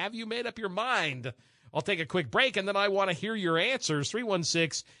 2024, or have you made up your mind? I'll take a quick break, and then I want to hear your answers.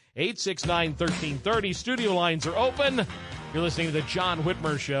 316-869-1330. Studio lines are open. You're listening to the John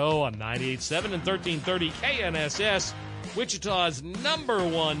Whitmer Show on 98.7 and 1330 KNSS, Wichita's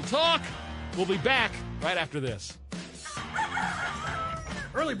 #1 talk. We'll be back right after this.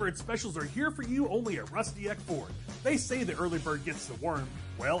 Early bird specials are here for you only at Rusty Eck Ford. They say the early bird gets the worm.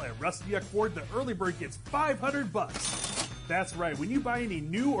 Well, at Rusty Eck Ford, the early bird gets $500. That's right. When you buy any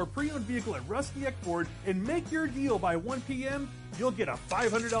new or pre-owned vehicle at Rusty Eck Ford and make your deal by 1 p.m., you'll get a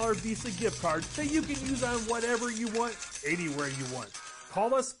 $500 Visa gift card that you can use on whatever you want, anywhere you want.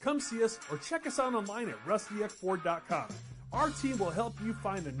 Call us, come see us, or check us out online at rustyeckford.com. Our team will help you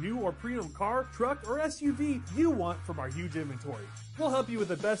find the new or pre-owned car, truck, or SUV you want from our huge inventory. We'll help you with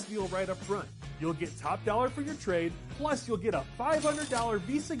the best deal right up front. You'll get top dollar for your trade, plus you'll get a $500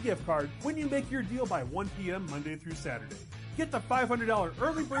 Visa gift card when you make your deal by 1 p.m. Monday through Saturday. Get the $500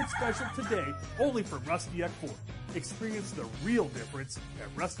 early bird special today, only from Rusty Eck Ford. Experience the real difference at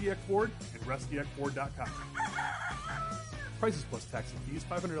Rusty Eck Ford and rustyeckford.com. Prices plus tax and fees.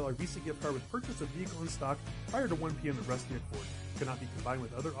 $500 Visa gift card with purchase of vehicle in stock prior to 1 p.m. at Rusty Eck Ford. Cannot be combined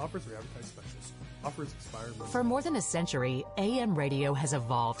with other offers or advertised specials. Offers expire. For more than a century, AM radio has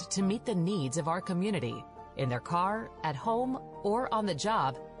evolved to meet the needs of our community. In their car, at home, or on the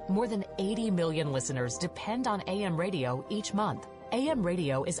job, more than 80 million listeners depend on AM radio each month. AM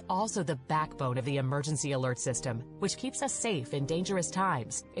radio is also the backbone of the emergency alert system, which keeps us safe in dangerous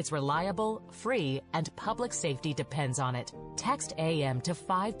times. It's reliable, free, and public safety depends on it. Text AM to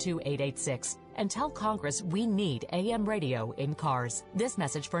 52886 and tell Congress we need AM radio in cars. This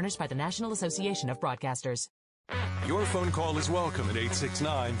message furnished by the National Association of Broadcasters. Your phone call is welcome at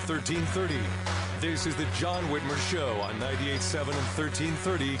 869-1330. This is the John Whitmer Show on 98.7 and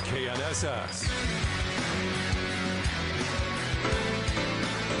 1330 KNSS.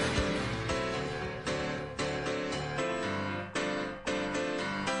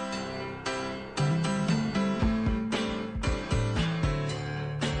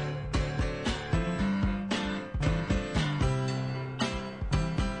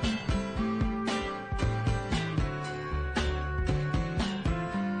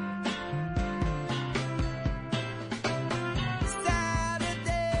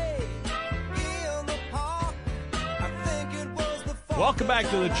 Welcome back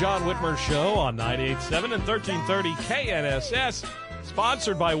to the John Whitmer Show on 98.7 and 1330 KNSS,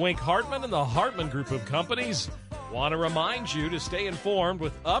 sponsored by Wink Hartman and the Hartman Group of Companies. Want to remind you to stay informed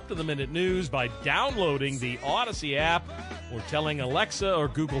with up-to-the-minute news by downloading the Odyssey app or telling Alexa or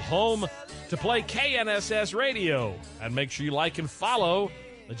Google Home to play KNSS Radio. And make sure you like and follow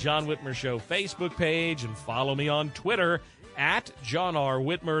the John Whitmer Show Facebook page and follow me on Twitter at John R.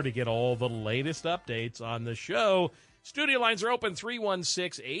 Whitmer to get all the latest updates on the show. Studio lines are open,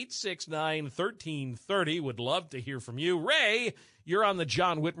 316-869-1330. Would love to hear from you. Ray, you're on the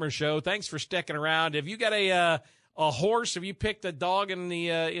John Whitmer Show. Thanks for sticking around. Have you got a horse? Have you picked a dog in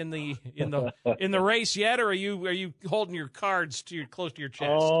the race yet, or are you holding your cards close to your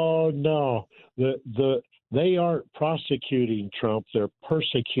chest? Oh no, they aren't prosecuting Trump; they're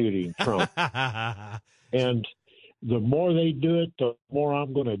persecuting Trump, and the more they do it, the more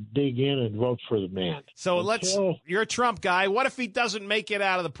I'm going to dig in and vote for the man. So you're a Trump guy. What if he doesn't make it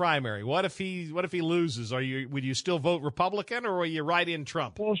out of the primary? What if he loses? Would you still vote Republican, or will you write in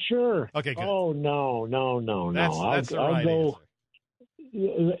Trump? Well, sure. Okay, good. Oh, no. That's the right answer.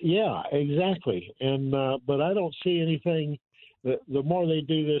 Yeah, exactly. And but I don't see anything. The more they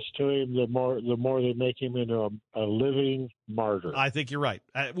do this to him, the more they make him into a living martyr. I think you're right,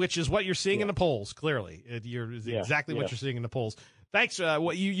 which is what you're seeing in the polls. Clearly, exactly what you're seeing in the polls. Thanks.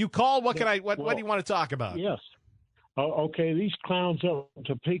 What you called? What do you want to talk about? Yes. Okay. These clowns up in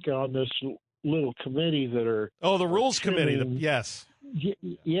Topeka on this little committee that are the Rules Committee. Yes.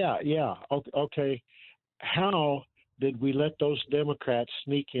 Yeah. Okay. How did we let those Democrats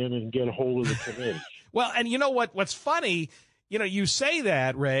sneak in and get a hold of the committee? Well, and you know what's funny. You know, you say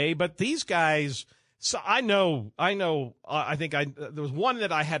that, Ray, but these guys, so I think there was one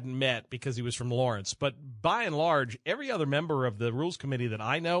that I hadn't met because he was from Lawrence, but by and large, every other member of the Rules Committee that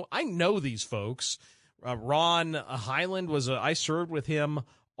I know these folks. Ron Highland I served with him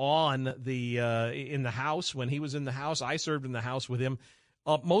on in the House when he was in the House. I served in the House with him.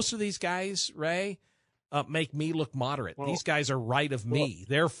 Most of these guys, Ray, make me look moderate. Well, these guys are right of me.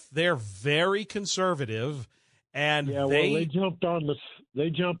 They're very conservative. And they jumped on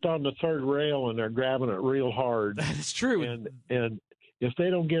the third rail and they're grabbing it real hard. That is true. And if they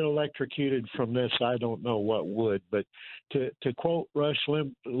don't get electrocuted from this, I don't know what would. But to quote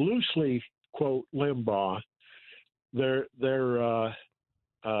loosely quote Limbaugh, they're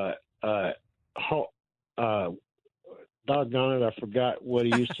doggone it, I forgot what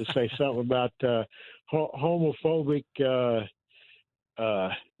he used to say. Something about homophobic,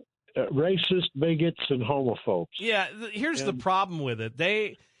 racist, bigots, and homophobes. Yeah, here's the problem with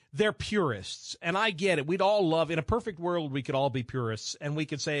it. They're purists, and I get it. We'd all love, in a perfect world, we could all be purists, and we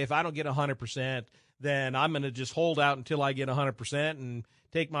could say, if I don't get 100%, then I'm going to just hold out until I get 100% and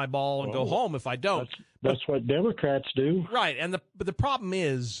take my ball and go home if I don't. That's what Democrats do. Right, but the problem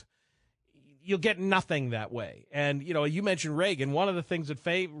is you'll get nothing that way. And, you mentioned Reagan. One of the things that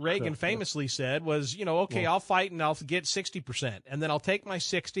Reagan famously said was, okay, I'll fight and I'll get 60%, and then I'll take my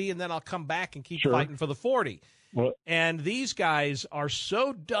 60, and then I'll come back and keep fighting for the 40. And these guys are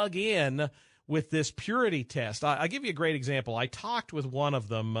so dug in with this purity test. I'll give you a great example. I talked with one of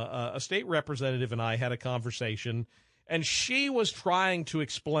them. A state representative and I had a conversation, and she was trying to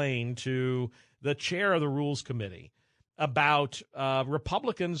explain to the chair of the Rules Committee about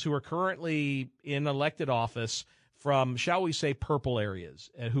Republicans who are currently in elected office from, shall we say, purple areas,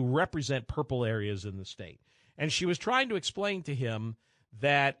 who represent purple areas in the state. And she was trying to explain to him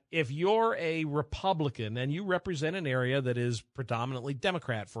that if you're a Republican and you represent an area that is predominantly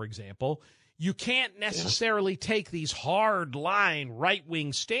Democrat, for example, you can't necessarily take these hard-line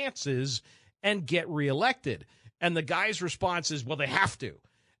right-wing stances and get reelected. And the guy's response is, well, they have to.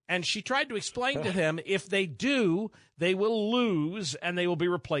 And she tried to explain to him, if they do, they will lose and they will be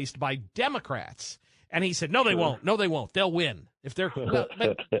replaced by Democrats. And he said, no, they won't. No, they won't. They'll win. If they're but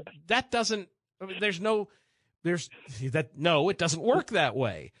that doesn't, I mean, it doesn't work that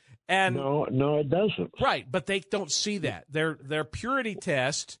way. And no, it doesn't. Right, but they don't see that. Their purity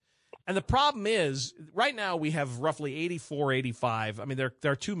test, and the problem is, right now we have roughly 84, 85. I mean, there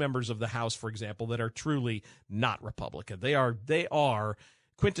are two members of the House, for example, that are truly not Republican. They are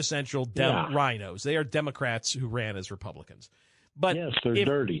quintessential rhinos. They are Democrats who ran as Republicans. But yes, they're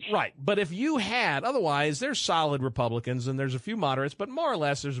dirty. Right. But if you had, otherwise, there's solid Republicans and there's a few moderates, but more or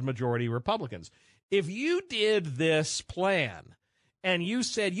less there's a majority Republicans. If you did this plan and you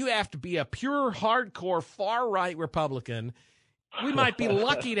said you have to be a pure, hardcore, far-right Republican, we might be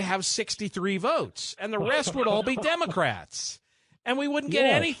lucky to have 63 votes, and the rest would all be Democrats, and we wouldn't get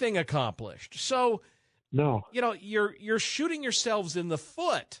anything accomplished. So, no, you're shooting yourselves in the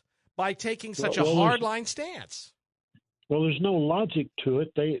foot by taking such a hard-line stance. Well, there's no logic to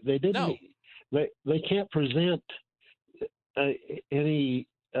it. They didn't. No. They can't present any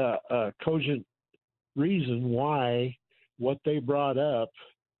cogent reason why what they brought up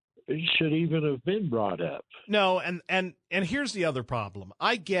should even have been brought up. No, and here's the other problem.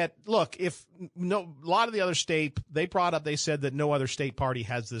 A lot of the other state, they said that no other state party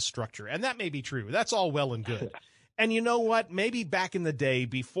has this structure, and that may be true. That's all well and good. And you know what? Maybe back in the day,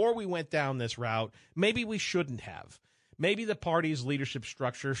 before we went down this route, maybe we shouldn't have. Maybe the party's leadership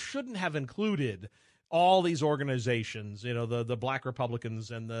structure shouldn't have included all these organizations, the Black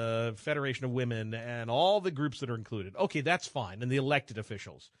Republicans and the Federation of Women and all the groups that are included. Okay, that's fine, and the elected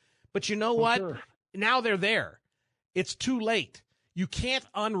officials. But you know what? Sure. Now they're there. It's too late. You can't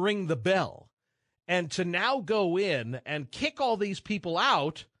unring the bell. And to now go in and kick all these people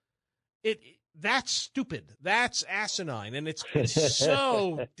out, that's stupid. That's asinine. And it's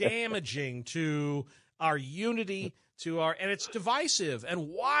so damaging to our unity, and it's divisive. And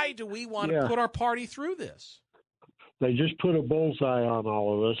why do we want to put our party through this? They just put a bullseye on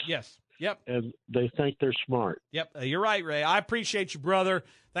all of us. Yes. Yep. And they think they're smart. Yep. You're right, Ray. I appreciate you, brother.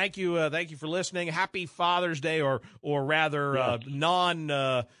 Thank you. Thank you for listening. Happy Father's Day, or rather,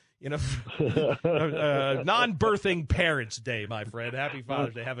 non-birthing Parents' Day, my friend. Happy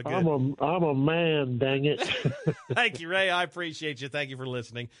Father's Day. Have a good. I'm a man. Dang it. Thank you, Ray. I appreciate you. Thank you for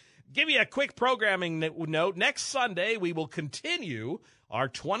listening. Give you a quick programming note. Next Sunday, we will continue our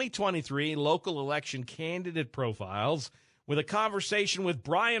 2023 local election candidate profiles with a conversation with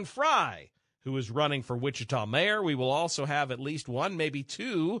Brian Fry, who is running for Wichita mayor. We will also have at least one, maybe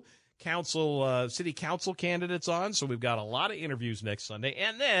two city council candidates on. So we've got a lot of interviews next Sunday.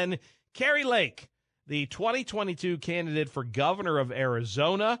 And then Carrie Lake, the 2022 candidate for governor of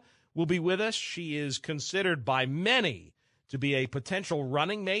Arizona, will be with us. She is considered by many to be a potential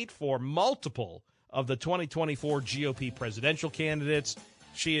running mate for multiple of the 2024 GOP presidential candidates.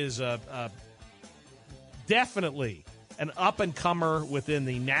 She is definitely an up-and-comer within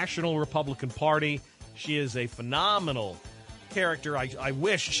the National Republican Party. She is a phenomenal character. I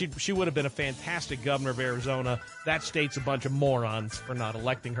wish she would have been a fantastic governor of Arizona. That state's a bunch of morons for not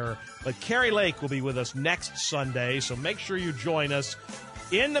electing her. But Carrie Lake will be with us next Sunday, so make sure you join us.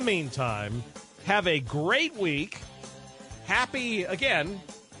 In the meantime, have a great week. Happy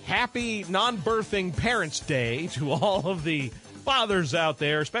non-birthing Parents' Day to all of the fathers out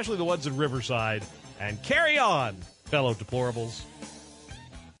there, especially the ones in Riverside. And carry on, fellow deplorables.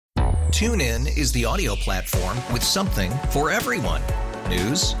 TuneIn is the audio platform with something for everyone.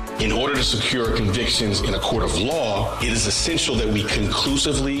 News. In order to secure convictions in a court of law, it is essential that we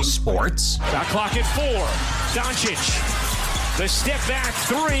conclusively. Sports. Shot clock at 4. Doncic. The step back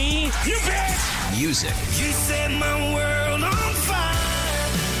 3. You bet. Music. You set my world on fire.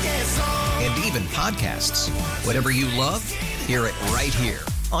 Yes, and even podcasts. Whatever you love, hear it right here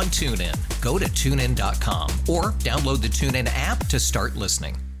on TuneIn. Go to TuneIn.com or download the TuneIn app to start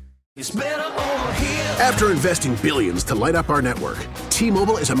listening. It's better over here. After investing billions to light up our network,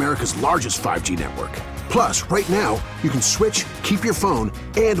 T-Mobile is America's largest 5G network. Plus, right now, you can switch, keep your phone,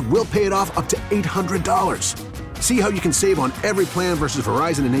 and we'll pay it off up to $800. See how you can save on every plan versus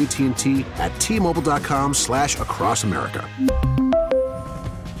Verizon and AT&T at T-Mobile.com/across America.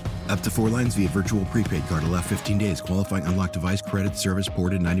 Up to 4 lines via virtual prepaid card. Allow 15 days. Qualifying unlocked device credit service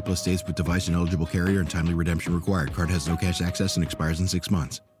ported 90+ days with device and eligible carrier and timely redemption required. Card has no cash access and expires in 6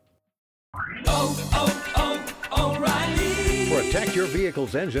 months. O'Reilly. Protect your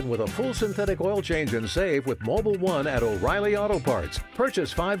vehicle's engine with a full synthetic oil change and save with Mobile One at O'Reilly Auto Parts.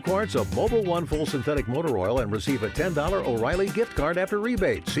 Purchase 5 quarts of Mobile One full synthetic motor oil and receive a $10 O'Reilly gift card after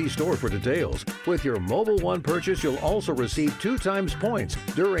rebate. See store for details. With your Mobile One purchase, you'll also receive 2 times points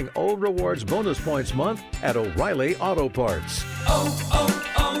during O Rewards Bonus Points Month at O'Reilly Auto Parts.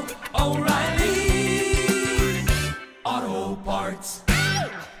 O'Reilly.